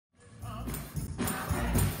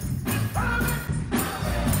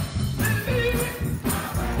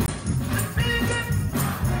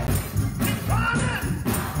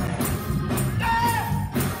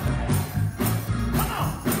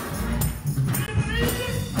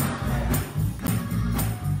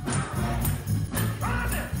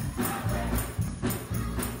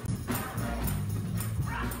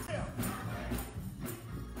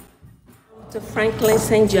To Franklin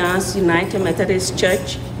St. John's United Methodist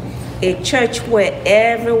Church, a church where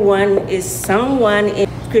everyone is someone in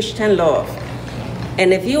Christian love.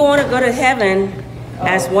 And if you want to go to heaven,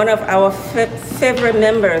 as one of our favorite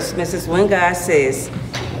members, Mrs. Wingard, says,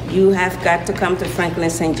 you have got to come to Franklin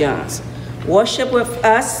St. John's. Worship with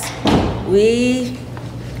us. We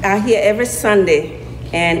are here every Sunday,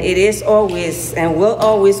 and it is always and will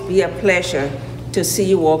always be a pleasure to see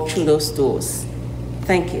you walk through those doors.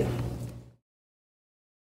 Thank you.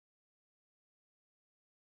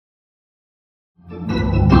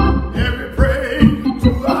 Every praise to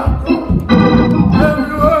our God,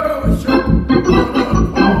 every word of worship on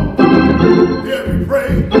our every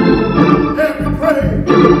praise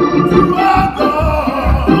to our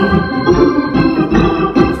God.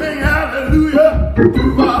 Sing hallelujah to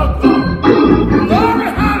our God. Glory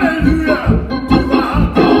hallelujah to our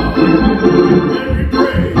God. Every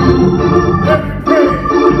praise to our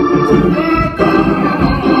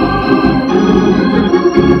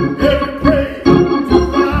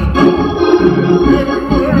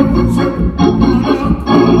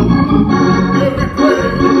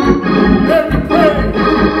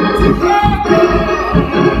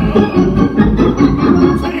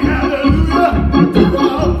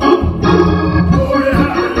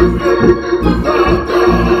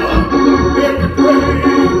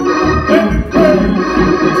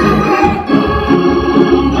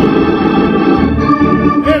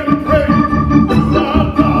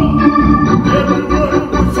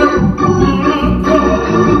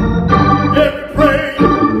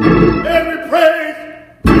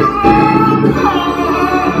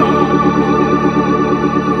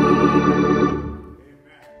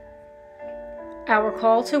Our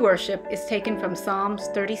call to worship is taken from Psalms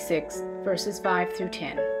 36, verses 5 through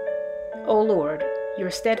 10. O Lord,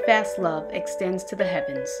 your steadfast love extends to the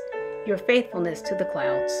heavens, your faithfulness to the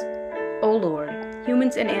clouds. O Lord,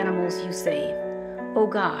 humans and animals you save. O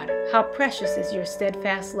God, how precious is your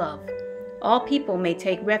steadfast love. All people may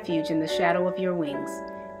take refuge in the shadow of your wings.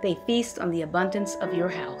 They feast on the abundance of your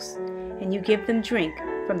house, and you give them drink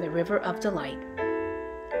from the river of delight.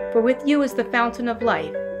 For with you is the fountain of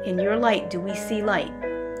life. In your light do we see light.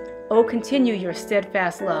 O continue your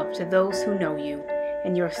steadfast love to those who know you,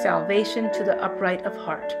 and your salvation to the upright of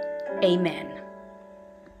heart. Amen.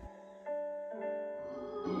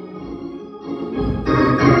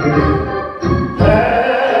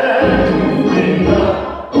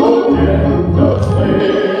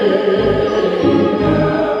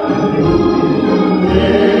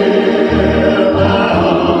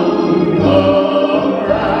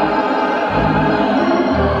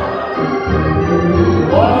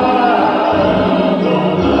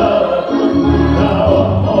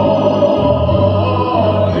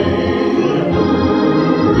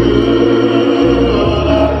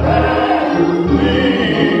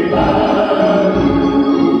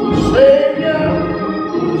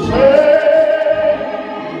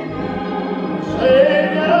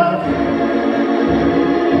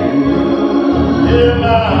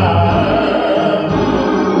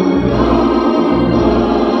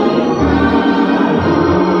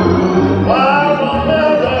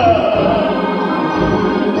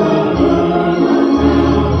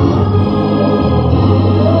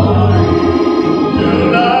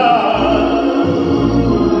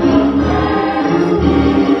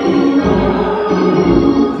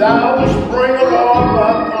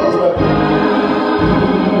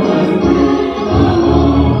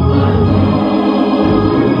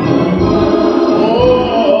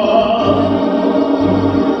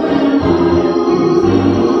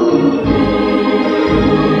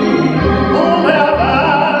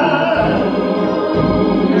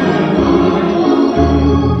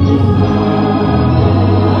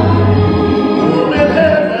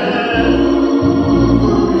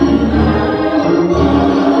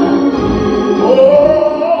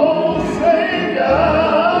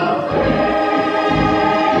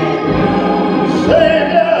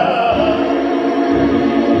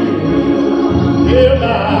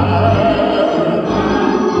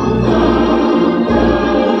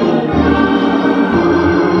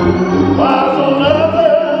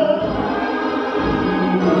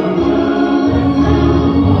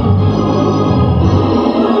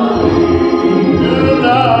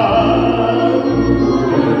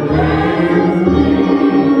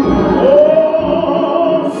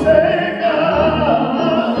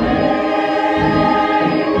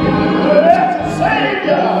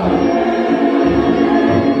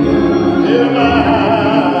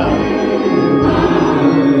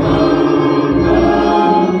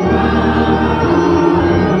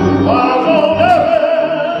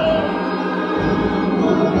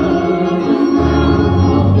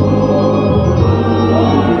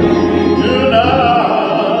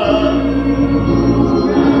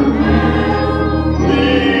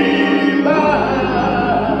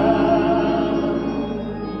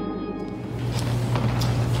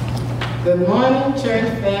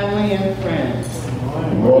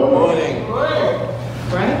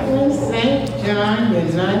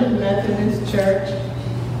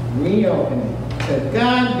 reopening. To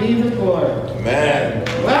God be the glory. Amen.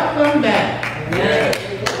 Welcome back. Amen.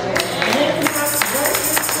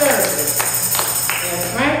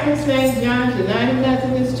 Franklin St. John's United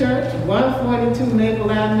Methodist Church, 142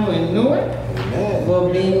 Maple Avenue in Newark, will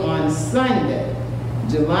be on Sunday,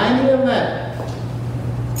 July the 11th,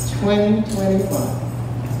 2021.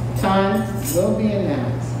 Time will be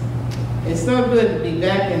announced. It's so good to be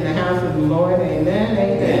back in the house of the Lord. Amen.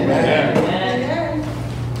 Amen. Amen.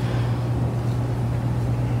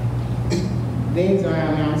 These are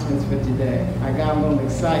our announcements for today. I got a little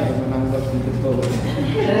excited when I looked at the book.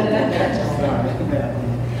 Sorry about that.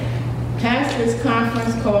 Pastor's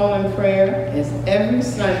Conference Call and Prayer is every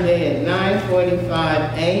Sunday at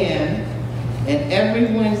 9:45 a.m. and every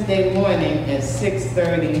Wednesday morning at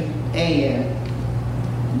 6:30 a.m.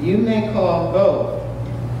 You may call both,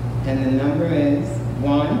 and the number is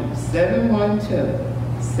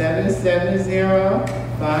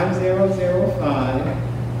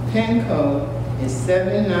 1-712-770-5005. PIN code is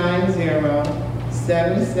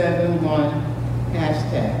 790771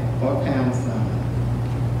 hashtag or pound sign.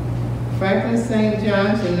 Franklin St.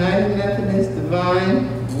 John's United Methodist Divine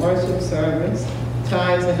Worship Service,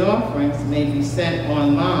 tithes and offerings may be sent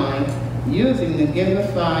online using the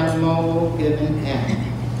Givelify mobile giving app,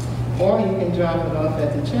 or you can drop it off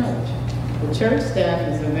at the church. The church staff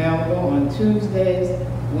is available on Tuesdays,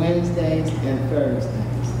 Wednesdays, and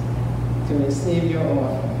Thursdays to receive your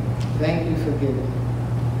offering. Thank you for giving.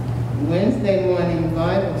 Wednesday morning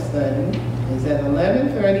Bible study is at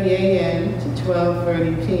 11:30 a.m. to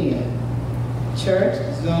 12:30 p.m. Church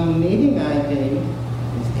Zoom meeting ID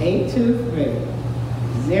is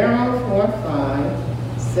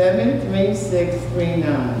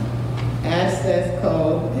 823-045-73639. Access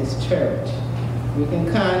code is church. You can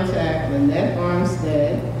contact Lynette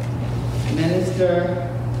Armstead, Minister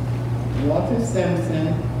Walter Simpson,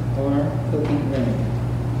 or Cookie Green.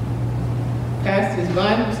 Pastor's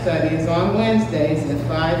Bible study is on Wednesdays at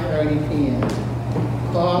 5:30 p.m.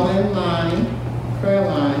 Call-in line, prayer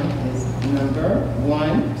line is number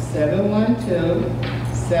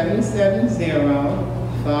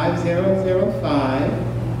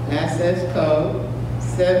 1-712-770-5005. Access code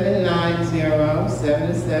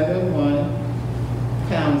 790771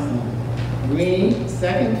 pound sign. Read 2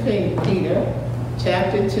 Peter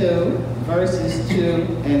chapter 2, verses 2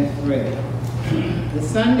 and 3. The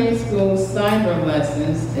Sunday school cyber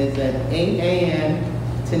lessons is at 8 a.m.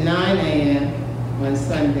 to 9 a.m. on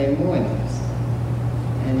Sunday mornings.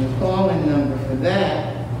 And the call-in number for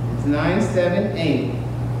that is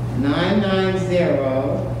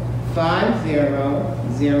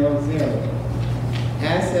 978-990-5000.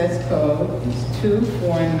 Access code is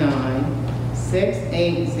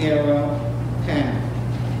 249680 pound.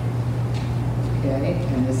 Okay,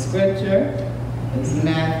 and the scripture is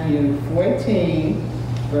Matthew 14,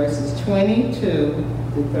 verses 22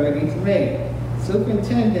 to 33.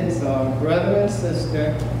 Superintendents are brother and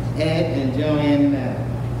sister Ed and Joanne Madden.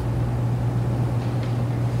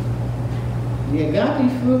 The Agape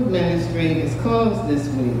Food Ministry is closed this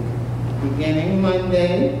week, beginning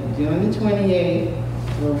Monday, June the 28th,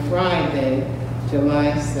 through Friday,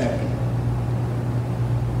 July 2nd.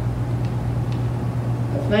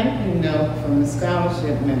 A thank you note from the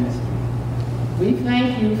Scholarship Ministry. We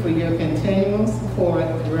thank you for your continual support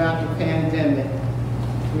throughout the pandemic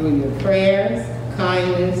through your prayers,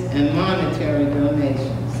 kindness, and monetary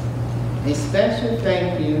donations. A special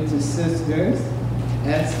thank you to Sisters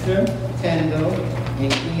Esther Tyndall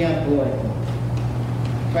and Kia Gordon.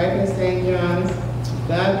 Franklin St. John's,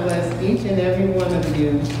 God bless each and every one of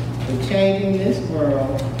you for changing this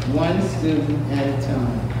world one student at a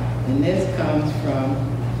time. And this comes from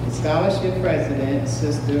the scholarship president,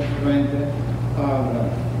 Sister Brenda Harlow.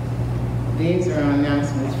 These are our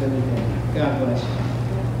announcements for the day. God bless you.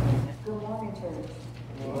 Good morning, church.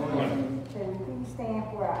 Good morning. Can we please stand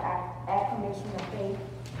for our acclamation of faith?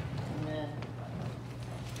 Amen.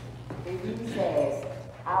 It says,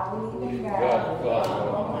 I believe in God, the Father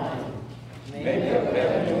Almighty, maker of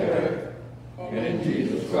heaven and earth, and in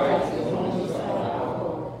Jesus Christ, his only Son, our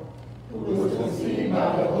Lord, who was conceived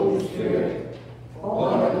by the Holy Spirit,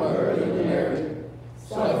 born of the Virgin Mary,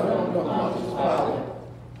 suffered under Pontius Pilate,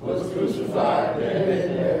 was crucified, dead,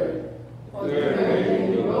 and buried. The third day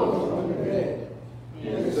he rose from the dead. He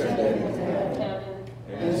ascended into heaven,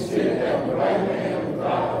 and sitteth at the right hand of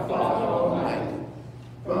God the Father Almighty.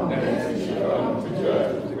 From thence he shall come to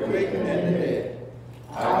judge the quick and the dead.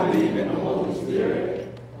 I believe in the Holy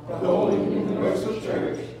Spirit, the holy universal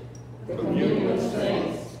church, the communion of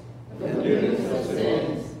saints, the forgiveness of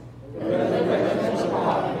sins, the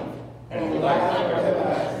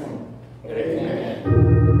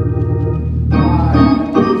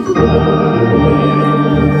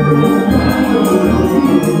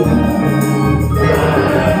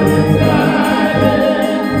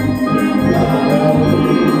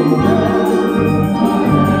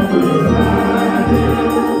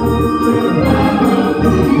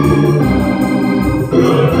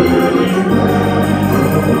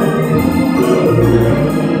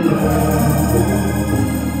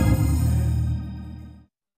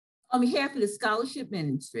care for the scholarship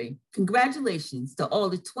ministry, congratulations to all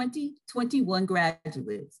the 2021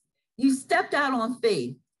 graduates. You stepped out on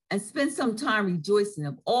faith and spent some time rejoicing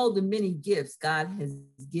of all the many gifts God has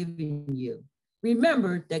given you.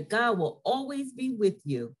 Remember that God will always be with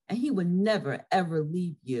you and he will never, ever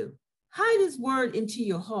leave you. Hide his word into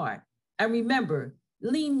your heart. And remember,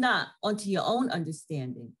 lean not onto your own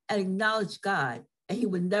understanding and acknowledge God, and he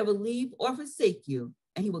will never leave or forsake you,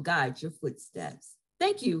 and he will guide your footsteps.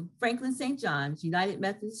 Thank you, Franklin St. John's United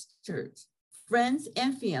Methodist Church, friends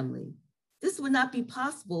and family. This would not be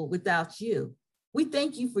possible without you. We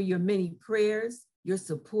thank you for your many prayers, your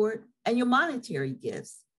support, and your monetary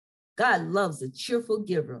gifts. God loves a cheerful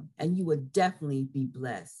giver, and you will definitely be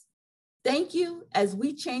blessed. Thank you as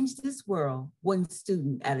we change this world one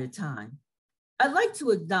student at a time. I'd like to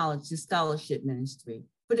acknowledge the scholarship ministry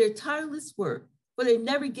for their tireless work, for their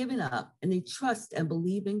never giving up, and they trust and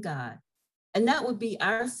believe in God. And that would be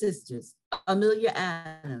our sisters, Amelia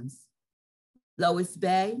Adams, Lois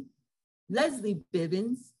Bay, Leslie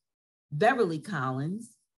Bibbins, Beverly Collins,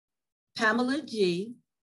 Pamela G.,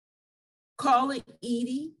 Carla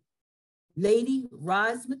Edie, Lady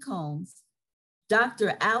Roz McCombs,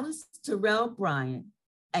 Dr. Alice Terrell Bryant,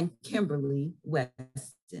 and Kimberly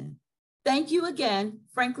Weston. Thank you again,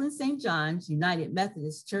 Franklin St. John's United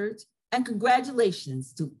Methodist Church, and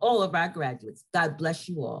congratulations to all of our graduates. God bless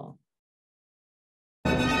you all.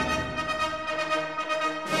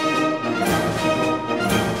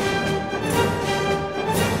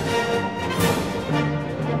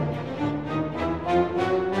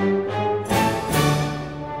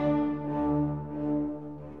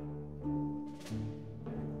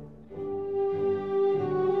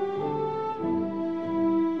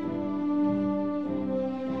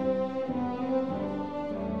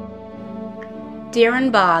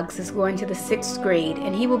 Darren Boggs is going to the 6th grade,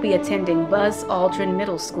 and he will be attending Buzz Aldrin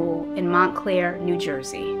Middle School in Montclair, New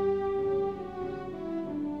Jersey.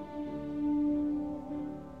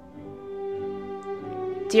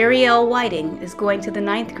 Darielle Whiting is going to the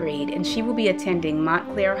 9th grade, and she will be attending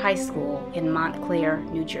Montclair High School in Montclair,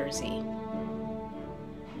 New Jersey.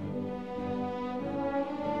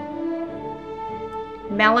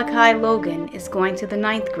 Malachi Logan is going to the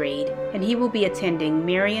 9th grade, and he will be attending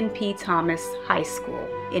Marion P. Thomas High School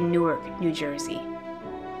in Newark, New Jersey.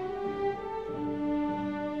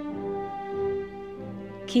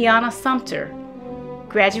 Kiana Sumter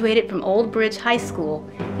graduated from Old Bridge High School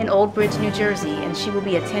in Old Bridge, New Jersey, and she will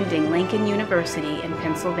be attending Lincoln University in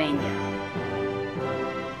Pennsylvania.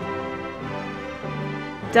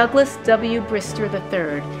 Douglas W. Brister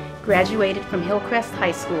III graduated from Hillcrest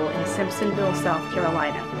High School in Simpsonville, South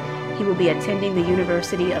Carolina. He will be attending the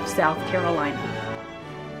University of South Carolina.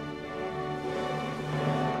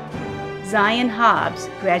 Zion Hobbs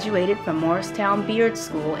graduated from Morristown Beard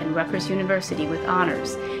School and Rutgers University with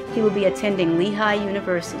honors. He will be attending Lehigh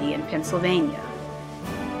University in Pennsylvania.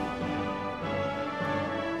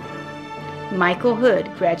 Michael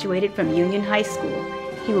Hood graduated from Union High School.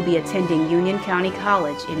 He will be attending Union County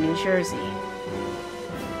College in New Jersey.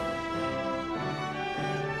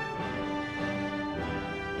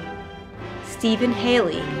 Stephen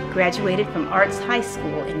Haley graduated from Arts High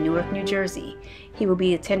School in Newark, New Jersey. He will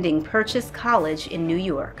be attending Purchase College in New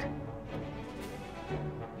York.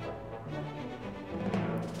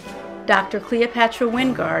 Dr. Cleopatra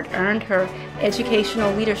Wingard earned her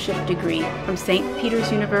educational leadership degree from St.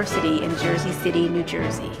 Peter's University in Jersey City, New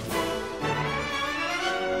Jersey.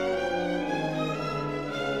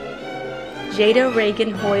 Jada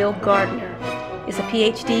Reagan Hoyle Gardner is a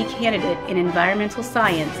PhD candidate in environmental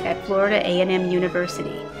science at Florida A&M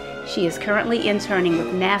University. She is currently interning with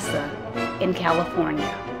NASA in California.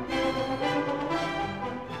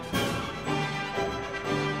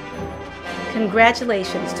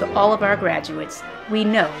 Congratulations to all of our graduates. We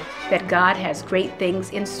know that God has great things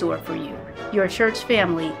in store for you. Your church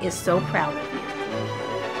family is so proud of you.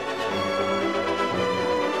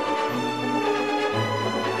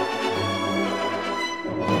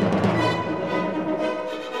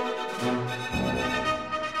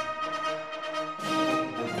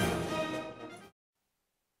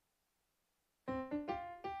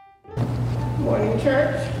 Morning,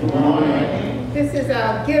 church. Good morning. This is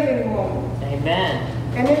our giving moment. Amen.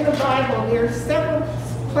 And in the Bible, there are several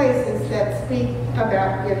places that speak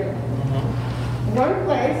about giving. One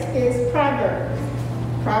place is Proverbs.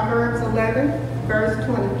 Proverbs 11, verse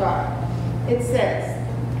 25. It says,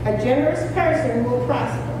 "A generous person will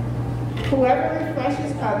prosper. Whoever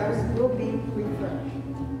refreshes others will be refreshed."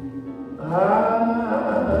 I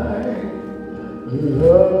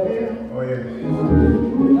love him. Oh, yeah.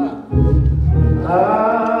 I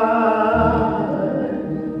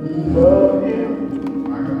love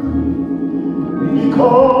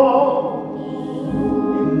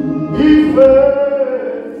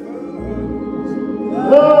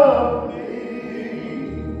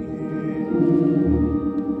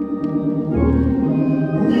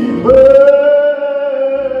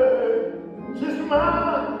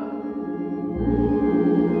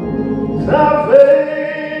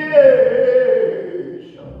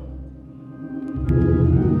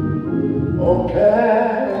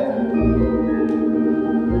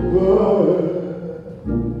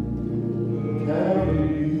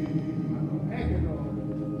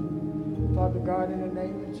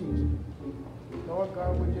Jesus. Lord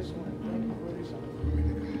God, we just want to thank you for this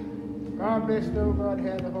song. God bless those, God, that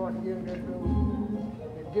had the heart to give that those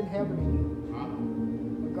that didn't have it in you.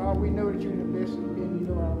 But God, we know that you're the best, and you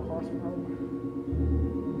know our hearts and our minds.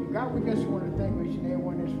 And God, we just want to thank each and every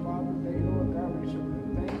one that's Father's Day, Lord God, we just want to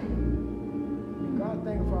thank you. And God,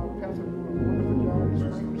 thank you for our pastor doing a wonderful job this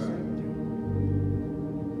spring to sing to you.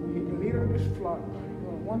 He's the leader of this flock, God. He's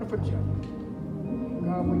doing a wonderful job. And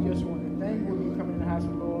God, we just want to thank you. We come in the house of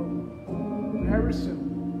the Lord very soon.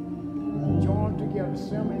 Join together,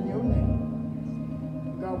 some in your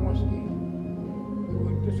name. God, once again,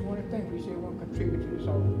 we just want to thank you. We say we want to contribute to this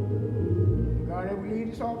altar. God, that we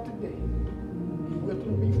lead us off today, be with us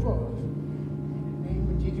and be for us. In the name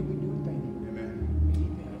of Jesus, we do thank you. Amen.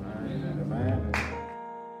 Amen. Amen.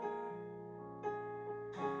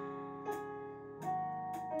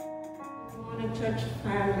 Good morning, church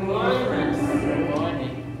family and friends. Good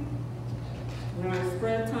morning. Now it's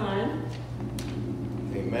prayer time.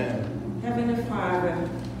 Amen. Heavenly Father,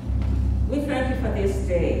 we thank you for this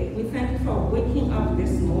day. We thank you for waking up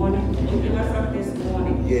this morning, waking us up this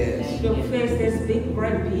morning. Yes. To face this big,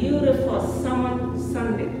 bright, beautiful summer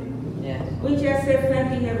Sunday. Yes. We just say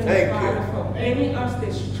thank you, Heavenly Father, for giving us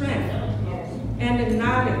the strength and the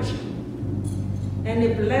knowledge and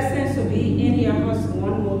the blessings to be in your house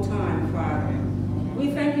one more time, Father.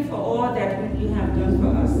 We thank you for all that you have done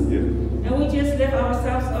for us. And we just lift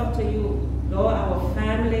ourselves up to you, Lord, our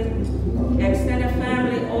family, extended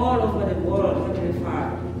family all over the world, Heavenly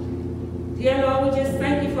Father. Dear Lord, we just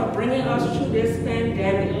thank you for bringing us through this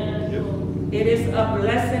pandemic. It is a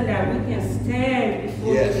blessing that we can stand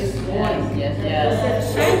before you this morning.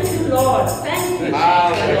 Yes. Thank you, Lord. Thank you.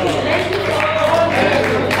 Thank you for all that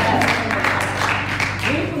you have.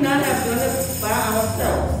 We could not have done it by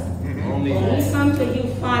ourselves. When we come to you,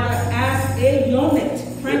 Father, as a unit,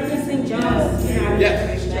 practicing John's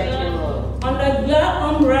under your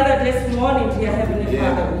umbrella this morning, dear Heavenly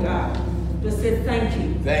Father, God, to say thank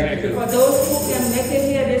you. Thank you. For those who can make it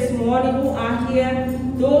here this morning, who are here,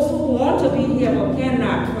 those who want to be here but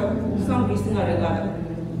cannot for some reason or the other.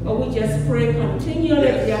 But we just pray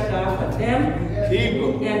continually, dear God, for them. Keep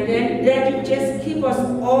them. And then that you just keep us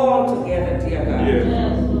all together, dear God.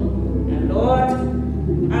 And Lord,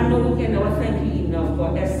 I know we can never thank you enough,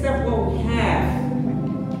 but accept what we have.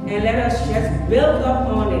 And let us just build up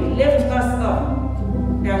on it, lift us up,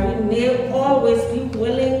 that we may always be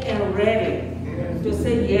willing and ready to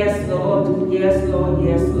say, yes, Lord, yes, Lord,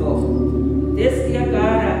 yes, Lord. This, dear God,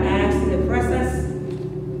 I ask in the presence,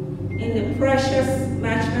 in the precious,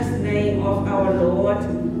 matchless name of our Lord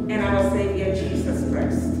and our Savior, Jesus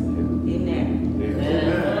Christ. Amen.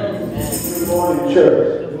 Amen. Good morning,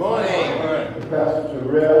 church. Good morning. Pastor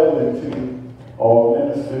Terrell and to all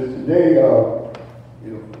ministers today,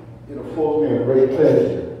 it affords me a great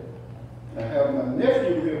pleasure. I have my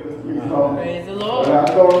nephew here with me. Praise the Lord. And I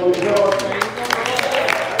told him to go.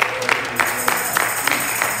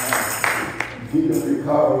 Deacon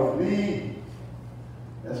Ricardo Lee.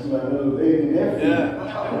 That's my little baby nephew.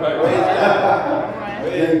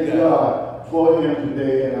 Thank God for him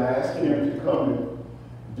today, and I asked him to come and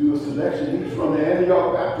do a selection. He's from the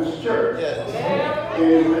Antioch Baptist Church in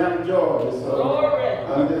Atlanta, Georgia. So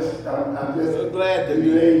I'm just So glad to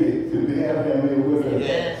be elated to have him here with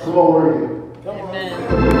us. Come on, Ricky. Come on.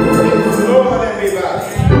 Praise the Lord, everybody.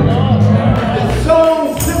 The song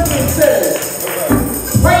simply says,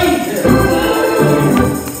 praise him.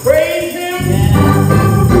 Praise him.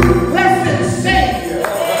 Blessed Savior.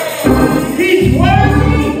 He's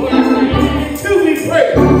worthy to be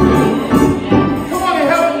praised. Come on and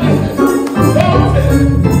help me listen. Song says,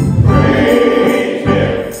 praise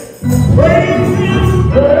him. Praise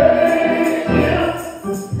him. Praise him.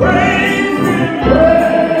 Praise him. Praise him.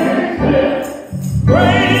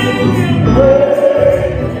 Praise him.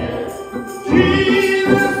 Praise him.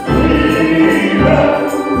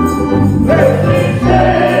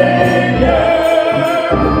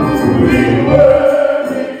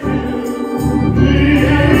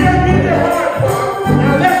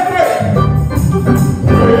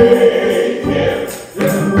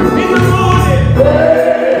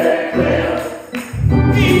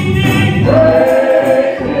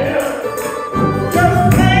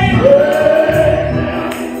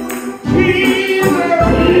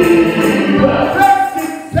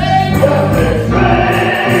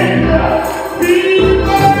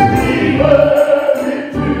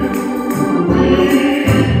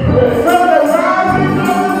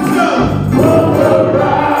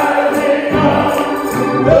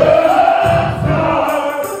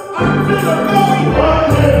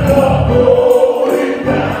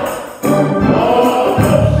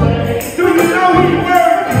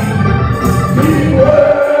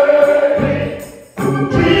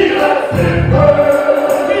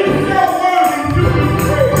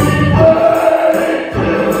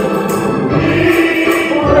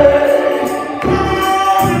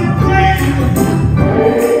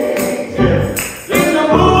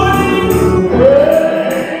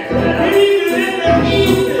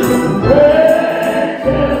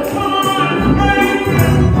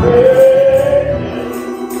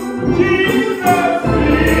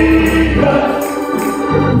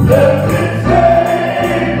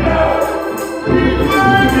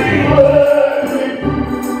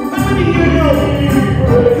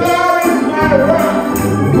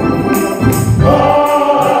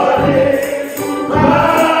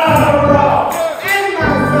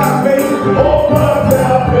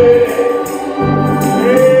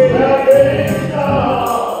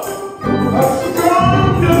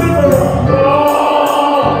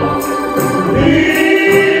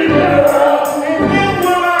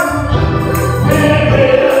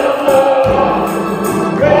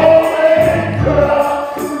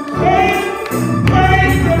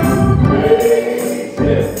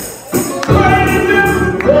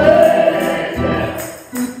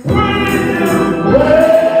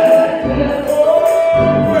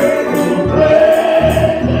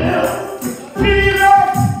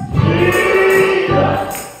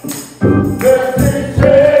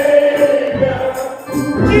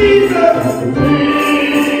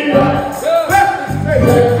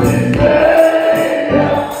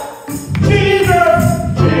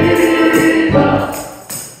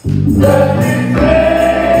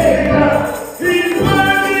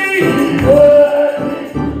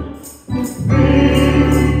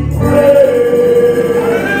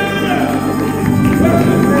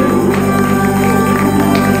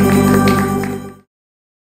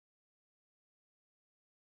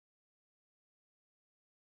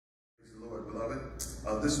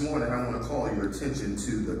 This morning I want to call your attention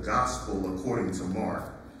to the gospel according to Mark.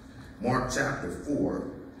 Mark chapter 4.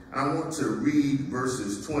 I want to read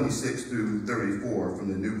verses 26 through 34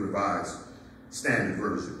 from the New Revised Standard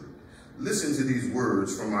Version. Listen to these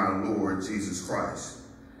words from our Lord Jesus Christ.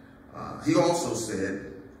 He also said,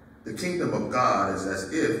 "The kingdom of God is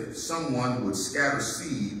as if someone would scatter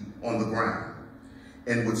seed on the ground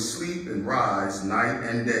and would sleep and rise night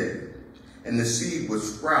and day, and the seed would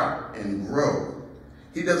sprout and grow.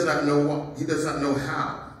 He does not know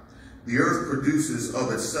how. The earth produces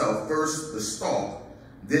of itself first the stalk,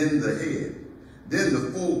 then the head, then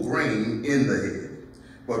the full grain in the head.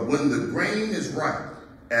 But when the grain is ripe,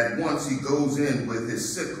 at once he goes in with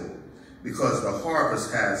his sickle, because the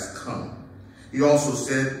harvest has come." He also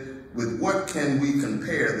said, "With what can we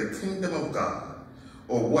compare the kingdom of God?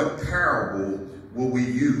 Or what parable will we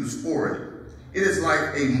use for it? It is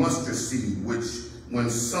like a mustard seed, which when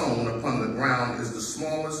sown upon the ground is the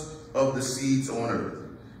smallest of the seeds on earth.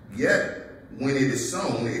 Yet when it is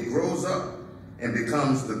sown, it grows up and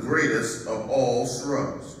becomes the greatest of all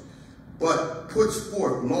shrubs, but puts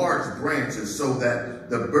forth large branches so that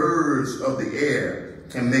the birds of the air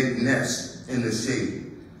can make nests in the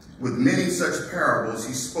shade." With many such parables,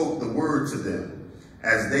 he spoke the word to them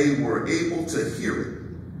as they were able to hear it.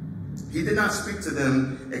 He did not speak to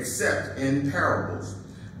them except in parables,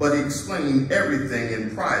 but he explained everything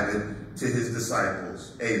in private to his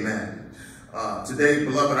disciples. Amen. Today,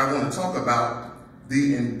 beloved, I want to talk about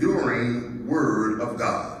the enduring word of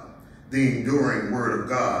God. The enduring word of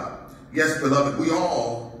God. Yes, beloved, we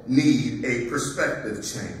all need a perspective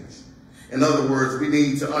change. In other words, we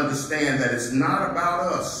need to understand that it's not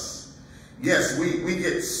about us. Yes, we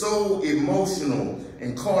get so emotional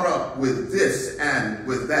and caught up with this and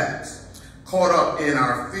with that, caught up in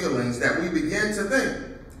our feelings that we begin to think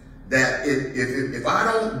that if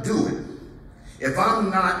I don't do it, if I'm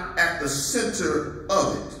not at the center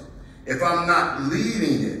of it, if I'm not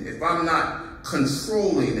leading it, if I'm not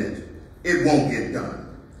controlling it, it won't get done.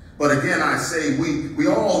 But again, I say we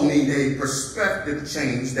all need a perspective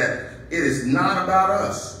change, that it is not about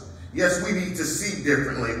us. Yes, we need to see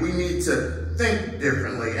differently. We need to think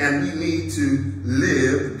differently, and we need to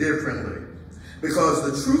live differently. Because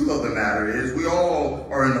the truth of the matter is we all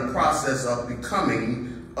are in the process of becoming,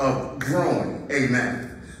 of growing. Amen.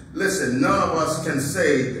 Listen, none of us can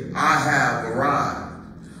say, "I have arrived."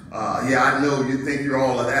 Yeah, I know you think you're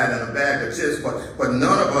all of that in a bag of chips, but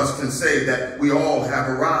none of us can say that we all have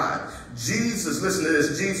arrived. Jesus, listen to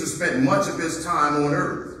this, Jesus spent much of his time on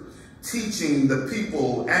earth teaching the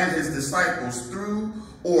people and his disciples through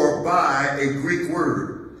or by a Greek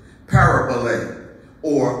word, parabole,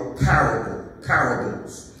 or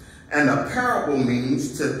parables. And a parable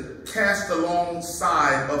means to cast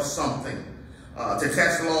alongside of something, to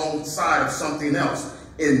cast alongside of something else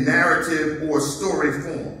in narrative or story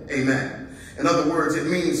form. Amen. In other words, it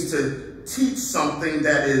means to teach something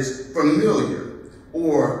that is familiar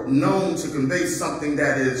or known to convey something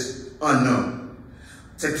that is unknown.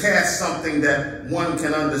 To cast something that one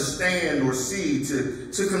can understand or see,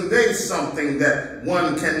 to convey something that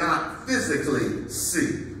one cannot physically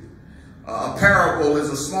see. A parable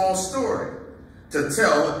is a small story to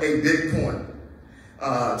tell a big point,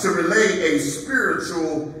 to relay a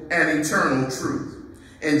spiritual and eternal truth.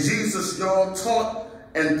 And Jesus, y'all, taught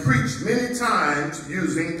and preached many times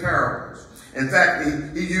using parables. In fact,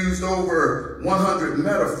 he used over 100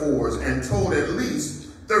 metaphors and told at least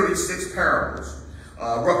 36 parables.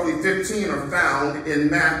 Roughly 15 are found in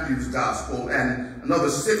Matthew's gospel, and another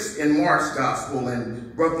 6 in Mark's gospel,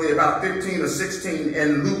 and roughly about 15 or 16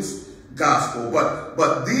 in Luke's gospel.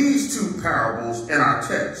 But these two parables in our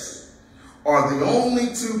text are the only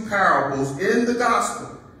two parables in the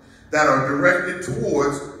gospel that are directed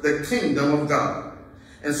towards the kingdom of God.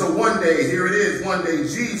 And so one day, here it is, one day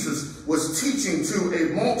Jesus was teaching to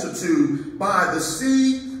a multitude by the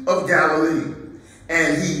Sea of Galilee.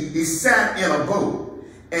 And he sat in a boat,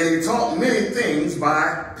 and he taught many things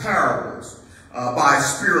by parables, by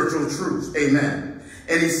spiritual truths. Amen.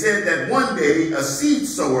 And he said that one day a seed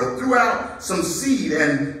sower threw out some seed,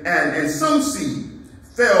 and some seed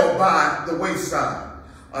fell by the wayside.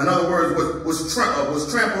 In other words, was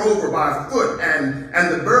trampled over by foot,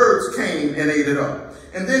 and the birds came and ate it up.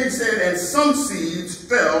 And then he said, and some seeds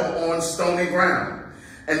fell on stony ground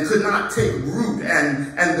and could not take root,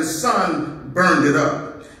 and the sun burned it up.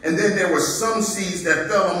 And then there were some seeds that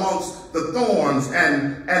fell amongst the thorns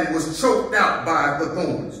and was choked out by the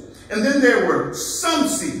thorns. And then there were some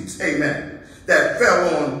seeds, amen, that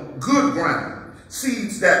fell on good ground,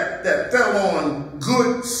 seeds that fell on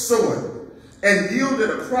good soil and yielded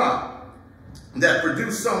a crop that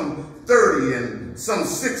produced some 30 and and some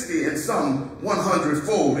 60 and some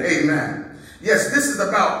 100-fold. Amen. Yes, this is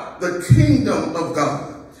about the kingdom of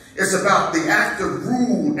God. It's about the active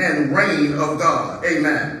rule and reign of God.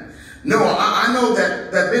 Amen. No, I know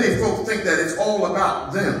that many folk think that it's all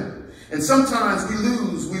about them. And sometimes we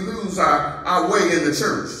lose our way in the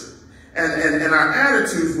church. And our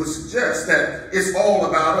attitudes would suggest that it's all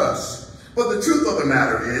about us. But the truth of the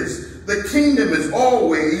matter is, the kingdom is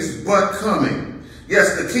always but coming.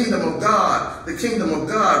 Yes, the kingdom of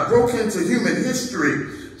God broke into human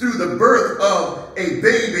history through the birth of a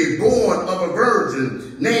baby born of a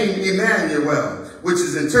virgin named Emmanuel, which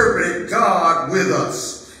is interpreted God with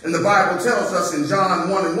us. And the Bible tells us in John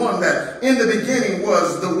 1:1 that in the beginning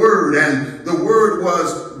was the Word, and the Word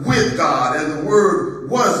was with God, and the Word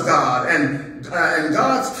was God. And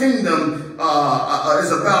God's kingdom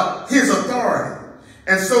is about his authority.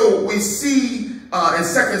 And so we see in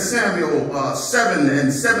 2 Samuel 7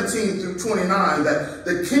 and 17 through 29 that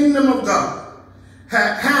the kingdom of God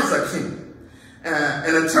has a king,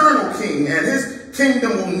 an eternal king, and his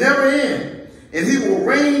kingdom will never end. And he will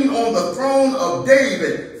reign on the throne of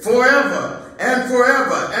David forever and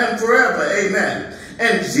forever and forever. Amen.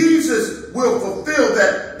 And Jesus will fulfill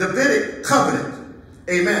that Davidic covenant.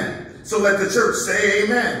 Amen. So let the church say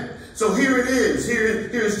amen. So here it is.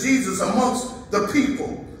 Here's Jesus amongst the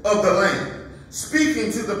people of the land, speaking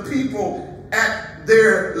to the people at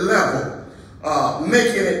their level,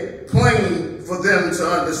 making it plain for them to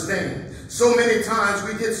understand. So many times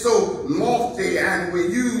we get so lofty and we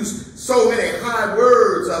use so many high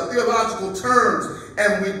words, theological terms,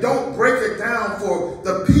 and we don't break it down for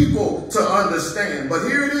the people to understand. But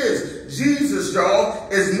here it is. Jesus, y'all,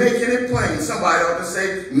 is making it plain. Somebody ought to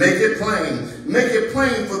say, make it plain. Make it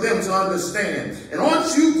plain for them to understand. And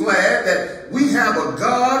aren't you glad that we have a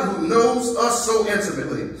God who knows us so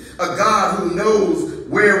intimately? A God who knows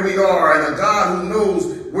where we are, and a God who knows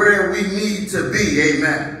where we need to be.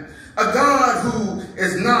 Amen. A God who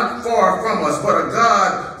is not far from us, but a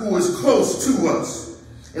God who is close to us.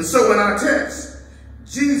 And so in our text,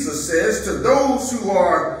 Jesus says to those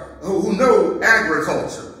who know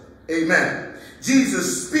agriculture, amen.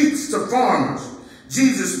 Jesus speaks to farmers.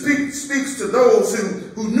 Jesus speaks to those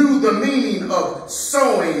who knew the meaning of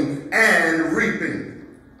sowing and reaping.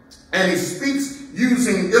 And he speaks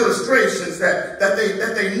using illustrations that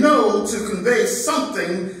they know to convey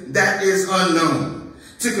something that is unknown,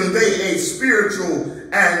 to convey a spiritual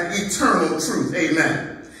and eternal truth.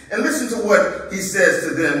 Amen. And listen to what he says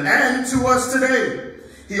to them and to us today.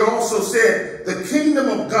 He also said, the kingdom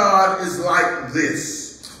of God is like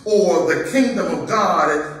this, or the kingdom of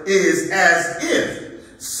God is as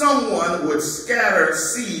if someone would scatter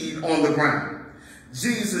seed on the ground.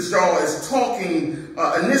 Jesus, y'all, is talking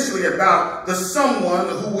initially about the someone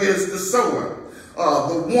who is the sower,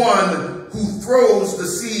 the one who throws the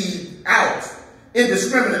seed out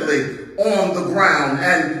indiscriminately on the ground.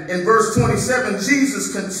 And in verse 27,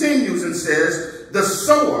 Jesus continues and says, the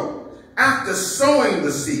sower, after sowing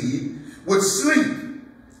the seed, would sleep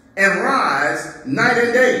and rise night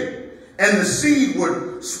and day, and the seed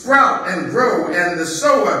would sprout and grow, and the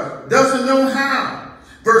sower doesn't know how.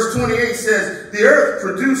 Verse 28 says, the earth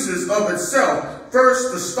produces of itself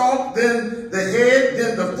first the stalk, then the head,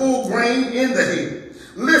 then the full grain in the head.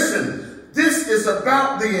 Listen, this is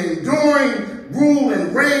about the enduring rule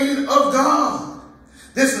and reign of God.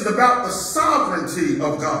 This is about the sovereignty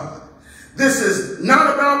of God. This is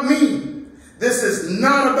not about me. This is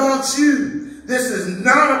not about you. This is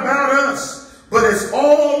not about us. But it's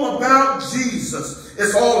all about Jesus.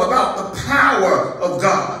 It's all about the power of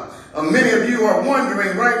God. Many of you are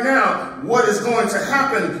wondering right now what is going to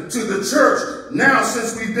happen to the church now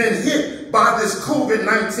since we've been hit by this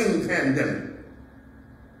COVID-19 pandemic.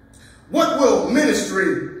 What will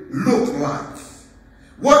ministry look like?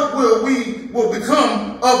 What will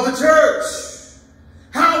become of the church?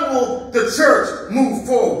 How will the church move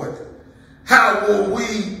forward? How will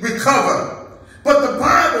we recover? But the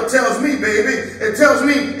Bible tells me, baby, it tells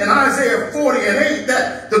me in Isaiah 40 and 8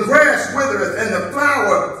 that the grass withereth and the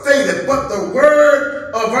flower fadeth, but the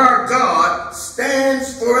word of our God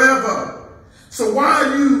stands forever. So why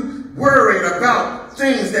are you worried about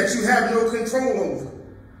things that you have no control over?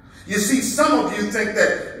 You see, some of you think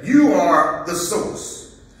that you are the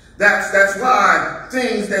source. That's why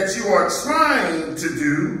things that you are trying to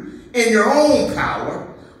do in your own power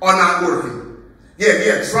are not working.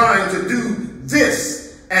 Yeah, trying to do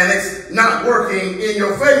this and it's not working in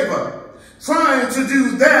your favor. Trying to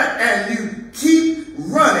do that and you keep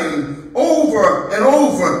running over and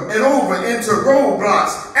over and over into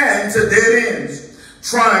roadblocks and to dead ends.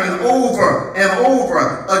 Trying over and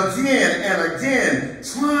over again and again,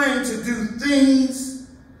 trying to do things things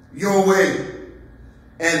your way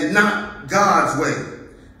and not God's way,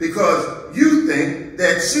 because you think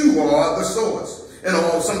that you are the source. And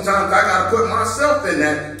sometimes I got to put myself in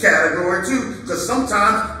that category too, because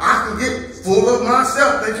sometimes I can get full of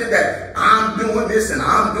myself thinking that I'm doing this and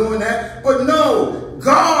I'm doing that. But no,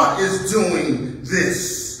 God is doing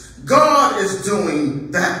this. God is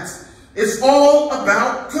doing that. It's all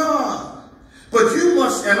about God. But you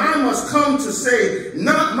must, and I must come to say,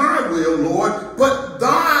 not my will, Lord, but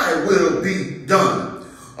thy will be done.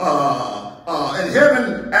 In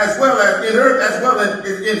heaven as well as in earth as well as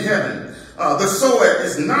in heaven. The sower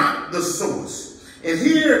is not the source. And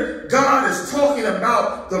here God is talking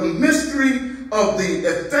about the mystery of the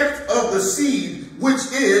effect of the seed,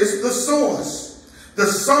 which is the source. The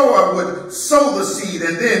sower would sow the seed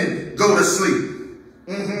and then go to sleep.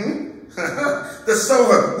 The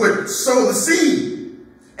sower would sow the seed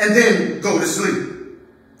and then go to sleep.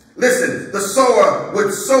 Listen, the sower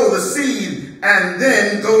would sow the seed and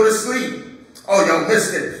then go to sleep. Oh, y'all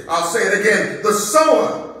missed it. I'll say it again. The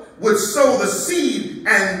sower would sow the seed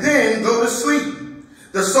and then go to sleep.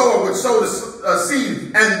 The sower would sow the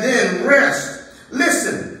seed and then rest.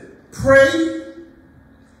 Listen, pray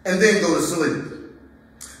and then go to sleep.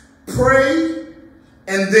 Pray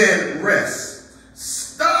and then rest.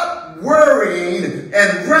 Stop worrying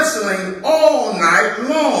and wrestling all night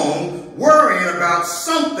long, worrying about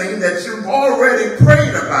something that you've already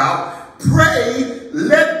prayed about. Pray,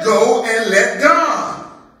 let go, and let God.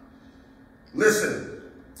 Listen,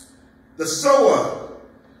 the sower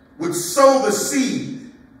would sow the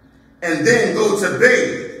seed and then go to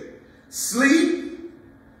bed, sleep,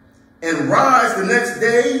 and rise the next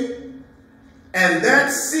day, and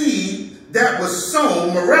that seed that was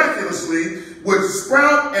sown miraculously would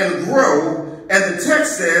sprout and grow, and the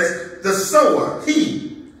text says the sower,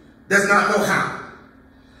 he does not know how.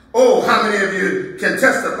 Oh, how many of you can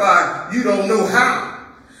testify you don't know how?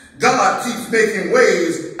 God keeps making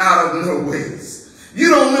ways out of no ways. You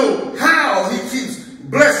don't know how he keeps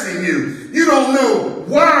blessing you. You don't know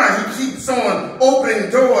why he keeps on opening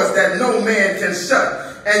doors that no man can shut.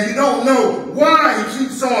 And you don't know why he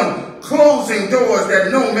keeps on closing doors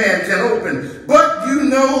that no man can open. But you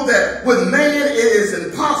know that with man it is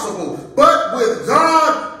impossible. But with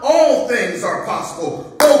God, all things are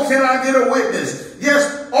possible. Oh, can I get a witness?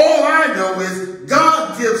 Yes, all I know is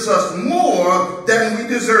God gives us more than we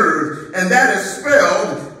deserve. And that is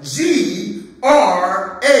spelled G-R-A-C-E,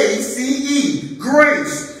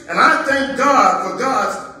 grace. And I thank God for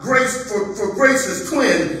God's grace, for grace's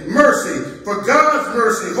twin, mercy. For God's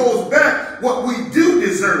mercy holds back what we do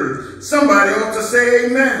deserve. Somebody ought to say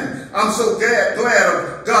amen. I'm so glad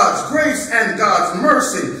of God's grace and God's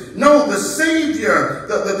mercy. No, the Savior,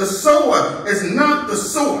 the sower is not the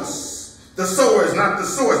source. The sower is not the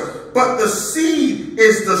source, but the seed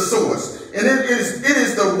is the source. And it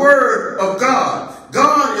is the word of God.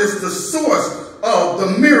 God is the source of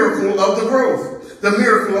the miracle of the growth. The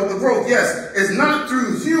miracle of the growth, yes, is not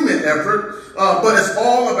through human effort, but it's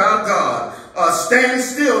all about God. Stand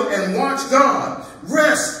still and watch God.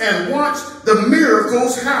 Rest and watch the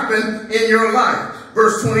miracles happen in your life.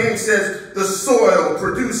 Verse 28 says, the soil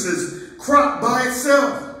produces crop by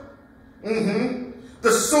itself.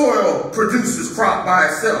 The soil produces crop by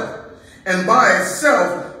itself. And by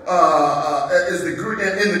itself, in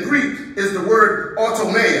the Greek, is the word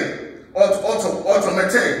automate,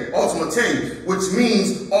 which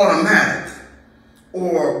means automatic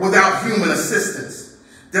or without human assistance.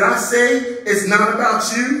 Did I say it's not about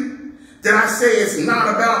you? Did I say it's not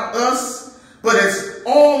about us? But it's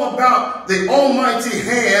all about the almighty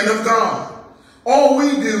hand of God. All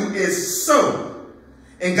we do is sow,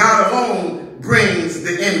 and God alone brings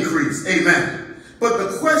the increase. Amen. But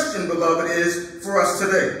the question, beloved, is for us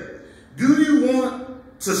today. Do you want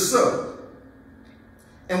to sow?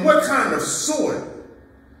 And what kind of soil?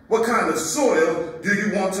 What kind of soil do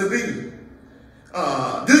you want to be?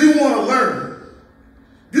 Do you want to learn?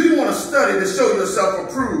 Do you want to study to show yourself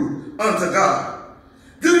approved unto God?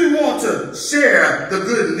 Do you want to share the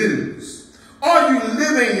good news? Are you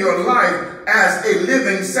living your life as a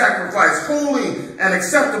living sacrifice, holy and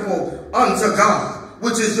acceptable unto God,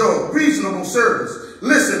 which is your reasonable service?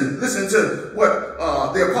 Listen to what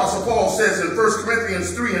the Apostle Paul says in 1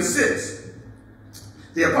 Corinthians 3 and 6.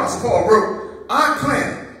 The Apostle Paul wrote, I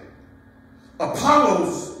planted,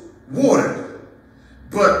 Apollos watered,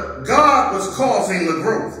 but God was causing the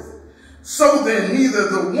growth. So then neither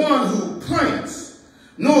the one who plants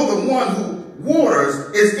nor the one who waters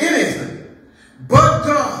is anything but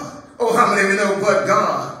God. Oh, how many of you know but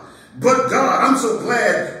God? But God. I'm so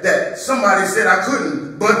glad that somebody said I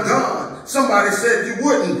couldn't, but God. Somebody said you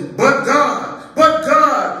wouldn't, but God.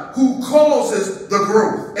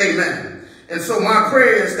 And so my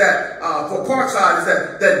prayer is that for Parkside is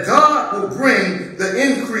that God will bring the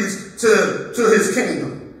increase to his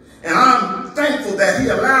kingdom. And I'm thankful that he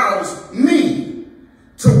allows me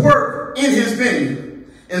to work in his vineyard.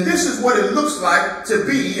 And this is what it looks like to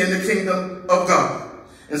be in the kingdom of God.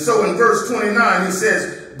 And so in verse 29, he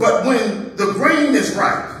says, but when the grain is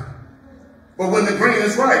ripe,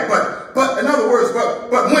 but in other words,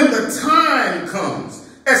 but when the time comes,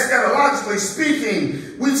 eschatologically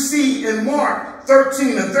speaking, we see in Mark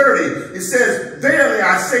 13 and 30, it says, verily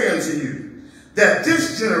I say unto you, that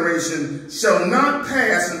this generation shall not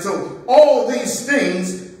pass until all these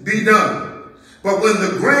things be done. But when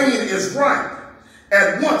the grain is ripe,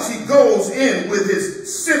 at once he goes in with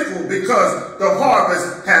his sickle, because the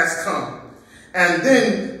harvest has come. And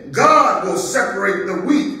then God will separate the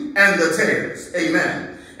wheat and the tares.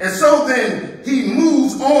 Amen. And so then he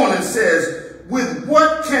moves on and says, with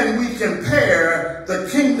what can we compare the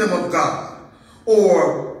kingdom of God?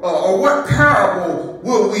 Or what parable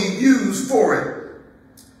will we use for it?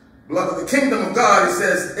 Beloved, the kingdom of God, it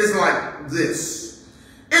says, is like this.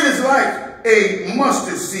 It is like a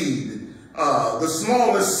mustard seed, the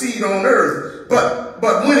smallest seed on earth.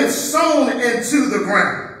 But when it's sown into the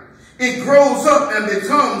ground, it grows up and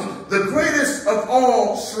becomes the greatest of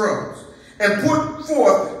all shrubs, and put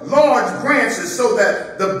forth large branches so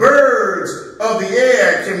that the birds of the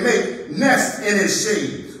air can make nests in its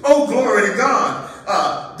shade. Oh, glory to God.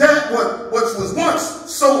 That what was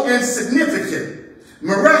once so insignificant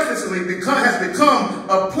miraculously has become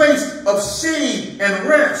a place of shade and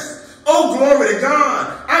rest. Oh, glory to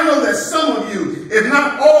God. I know that some of you, if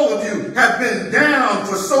not all of you, have been down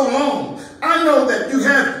for so long. I know that you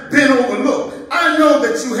have been overlooked. I know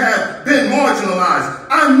that you have been marginalized.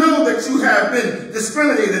 I know that you have been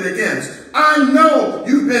discriminated against. I know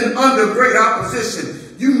you've been under great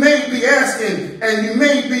opposition. You may be asking and you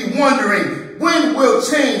may be wondering, when will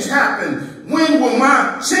change happen? When will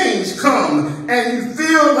my change come? And you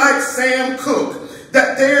feel like Sam Cooke,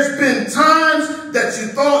 that there's been times that you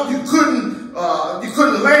thought you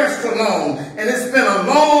couldn't last for long, and it's been a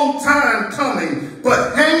long time coming.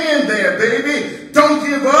 But hang in there, baby. Don't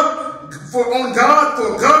give up on God,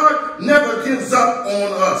 for God never gives up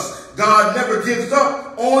on us. God never gives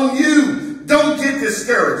up on you. Don't get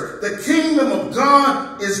discouraged. The kingdom of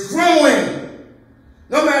God is growing.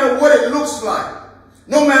 No matter what it looks like,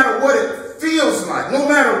 no matter what it feels like, no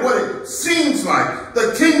matter what it seems like,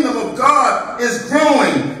 the kingdom of God is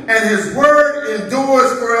growing, and his word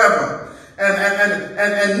endures forever.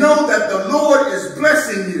 And know that the Lord is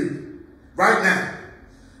blessing you right now.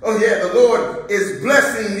 Oh yeah, the Lord is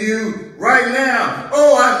blessing you right now.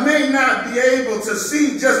 Oh, I may not be able to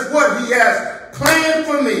see just what he has planned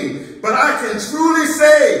for me, but I can truly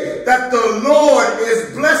say that the Lord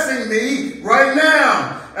is blessing me right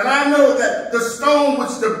now. And I know that the stone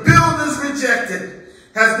which the builders rejected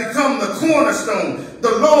has become the cornerstone.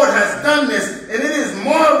 The Lord has done this, and it is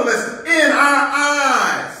marvelous in our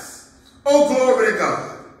eyes. Oh, glory to God.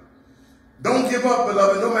 Don't give up,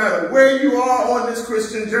 beloved, no matter where you are on this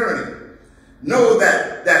Christian journey. Know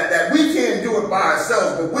that we can't do it by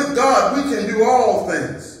ourselves, but with God, we can do all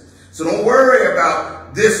things. So don't worry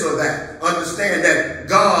about this or that. Understand that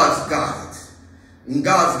God's got it. And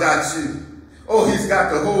God's got you. Oh, he's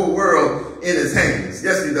got the whole world in his hands.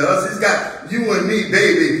 Yes, he does. He's got you and me,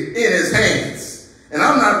 baby, in his hands. And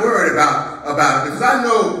I'm not worried about it, because I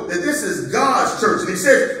know that this is God's church. And he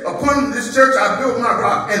says, upon this church I built my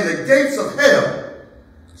rock, and the gates of hell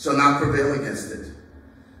shall not prevail against it.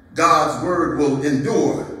 God's word will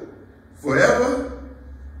endure forever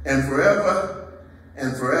and forever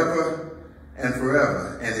and forever and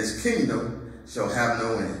forever, and his kingdom shall have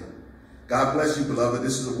no end. God bless you, beloved.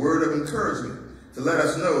 This is a word of encouragement to let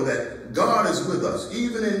us know that God is with us,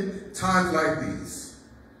 even in times like these.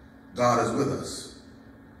 God is with us.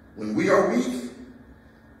 When we are weak,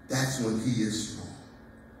 that's when he is strong.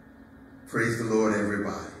 Praise the Lord,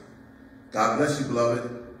 everybody. God bless you,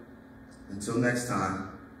 beloved. Until next time,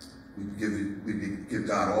 we give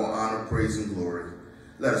God all honor, praise, and glory.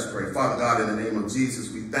 Let us pray. Father God, in the name of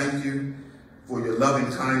Jesus, we thank you for your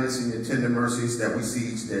loving kindness and your tender mercies that we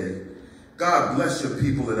see each day. God, bless your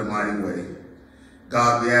people in a mighty way.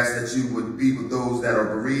 God, we ask that you would be with those that are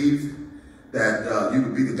bereaved, that you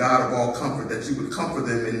would be the God of all comfort, that you would comfort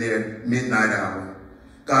them in their midnight hour.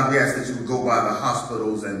 God, we ask that you would go by the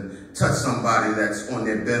hospitals and touch somebody that's on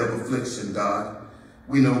their bed of affliction, God.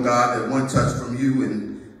 We know, God, that one touch from you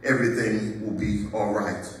and everything will be all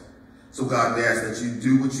right. So, God, we ask that you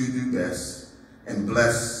do what you do best and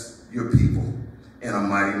bless your people in a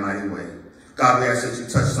mighty, mighty way. God, we ask that you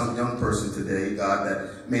touch some young person today, God,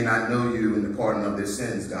 that may not know you in the pardon of their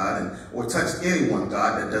sins, God, or touch anyone,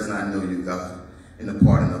 God, that does not know you, God, in the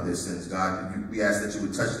pardon of their sins, God. We ask that you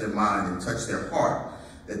would touch their mind and touch their heart,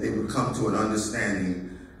 that they would come to an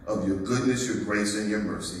understanding of your goodness, your grace, and your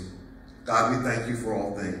mercy. God, we thank you for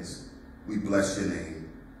all things. We bless your name.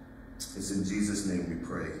 It's in Jesus' name we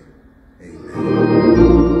pray. Amen.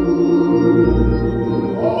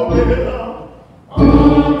 All day long.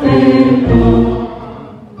 All day long.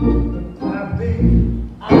 I've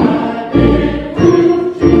been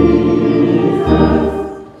with Jesus.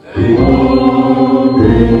 All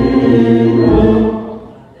day long.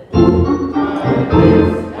 My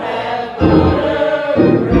lips have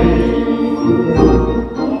uttered praise.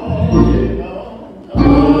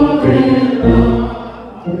 All day long.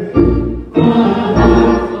 My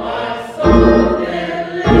heart, my soul, and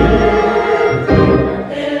lifted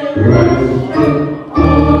in worship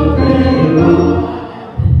all day long.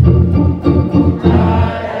 I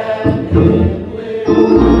have been with you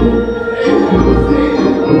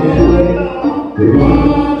all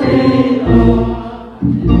day long.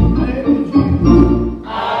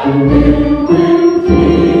 I've been with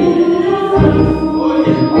Jesus all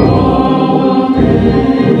day long.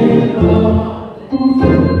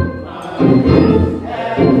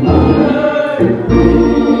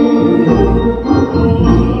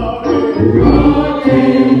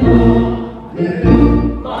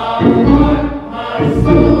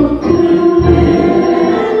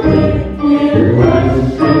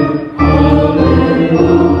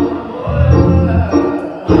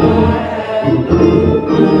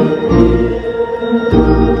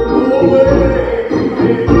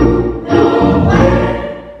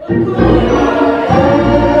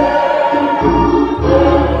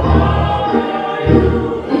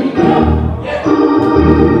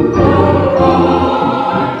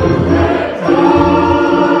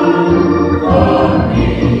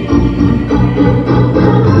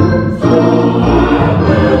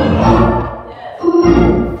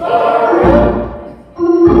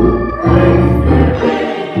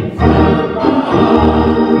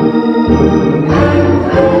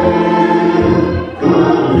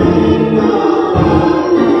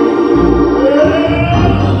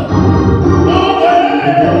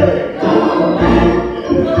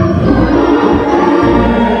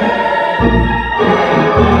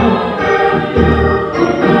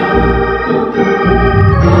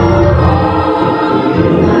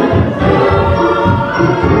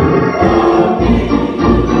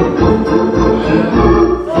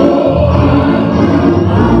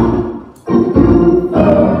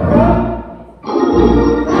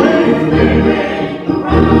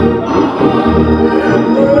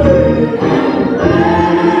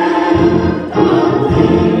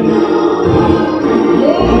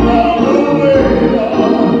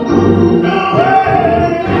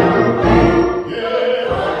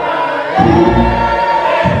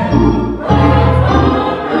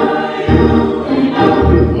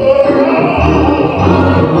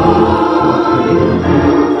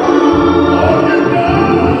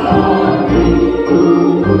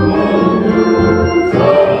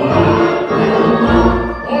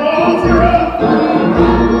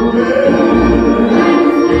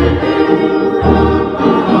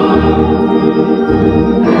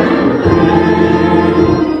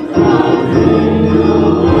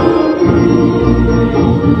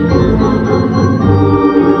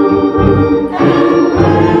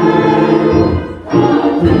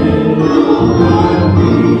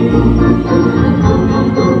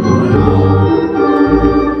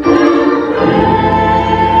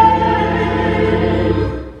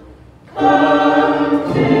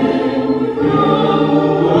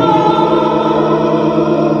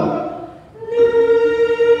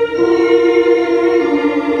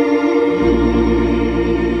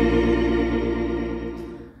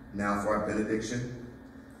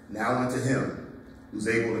 Now unto him who's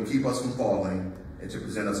able to keep us from falling and to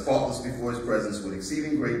present us faultless before his presence with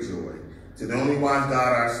exceeding great joy, to the only wise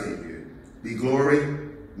God our Savior, be glory,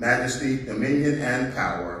 majesty, dominion, and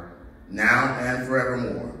power, now and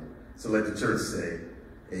forevermore. So let the church say,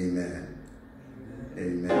 amen.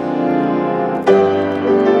 Amen.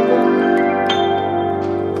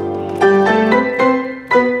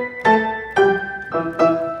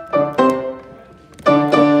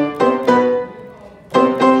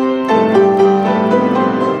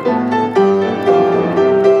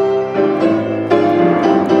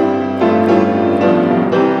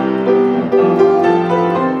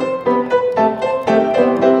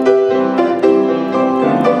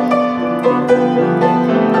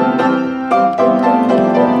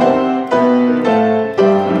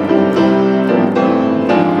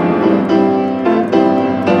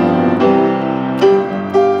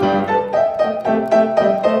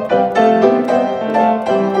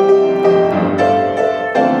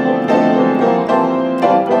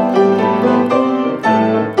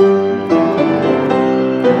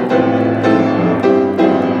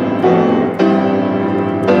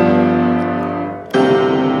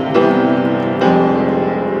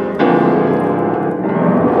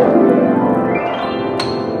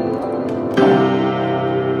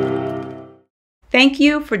 Thank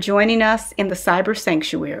you for joining us in the Cyber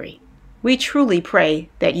Sanctuary. We truly pray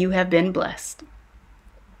that you have been blessed.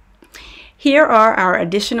 Here are our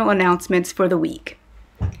additional announcements for the week.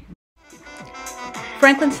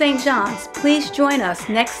 Franklin St. John's, please join us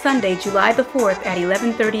next Sunday, July the 4th at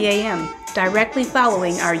 11:30 a.m., directly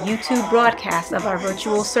following our YouTube broadcast of our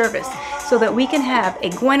virtual service, so that we can have a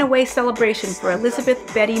going away celebration for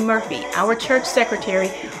Elizabeth Betty Murphy, our church secretary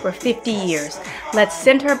for 50 years. Let's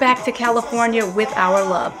send her back to California with our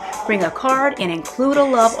love. Bring a card and include a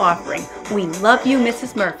love offering. We love you,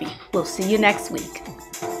 Mrs. Murphy. We'll see you next week.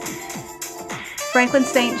 Franklin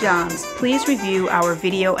St. John's, please review our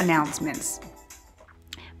video announcements.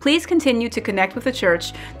 Please continue to connect with the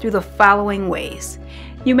church through the following ways.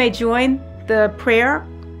 You may join the prayer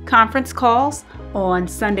conference calls on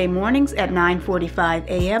Sunday mornings at 9:45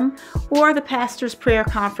 a.m. or the pastor's prayer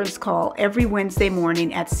conference call every Wednesday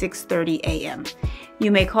morning at 6:30 a.m. You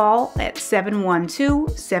may call at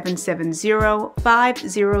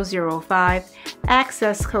 712-770-5005,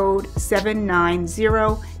 access code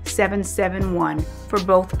 790771 for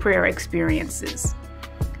both prayer experiences.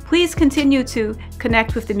 Please continue to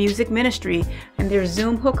connect with the music ministry and their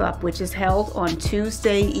Zoom hookup, which is held on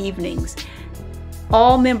Tuesday evenings.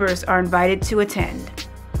 All members are invited to attend.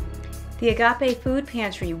 The Agape Food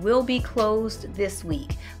Pantry will be closed this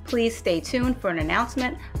week. Please stay tuned for an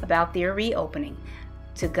announcement about their reopening.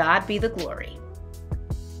 To God be the glory.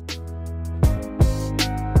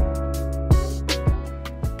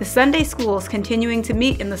 The Sunday school is continuing to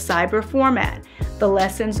meet in the cyber format. The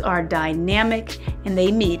lessons are dynamic and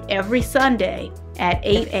they meet every Sunday at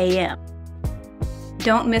 8 a.m.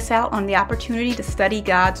 Don't miss out on the opportunity to study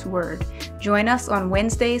God's Word. Join us on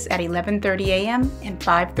Wednesdays at 11:30 a.m. and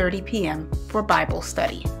 5:30 p.m. for Bible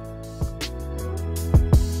study.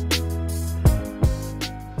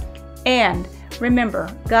 And remember,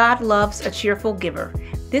 God loves a cheerful giver.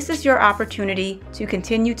 This is your opportunity to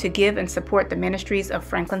continue to give and support the ministries of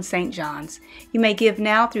Franklin St. John's. You may give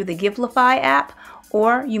now through the Givelify app,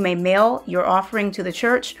 or you may mail your offering to the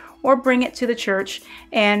church or bring it to the church,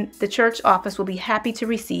 and the church office will be happy to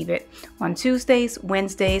receive it on Tuesdays,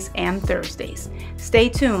 Wednesdays, and Thursdays. Stay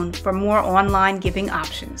tuned for more online giving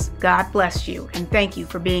options. God bless you, and thank you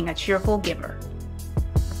for being a cheerful giver.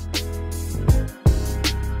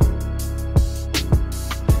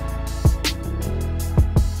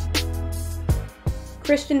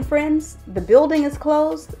 Christian friends, the building is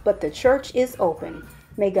closed, but the church is open.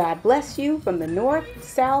 May God bless you from the north,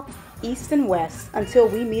 south, east, and west until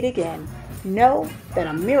we meet again. Know that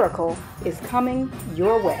a miracle is coming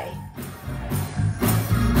your way.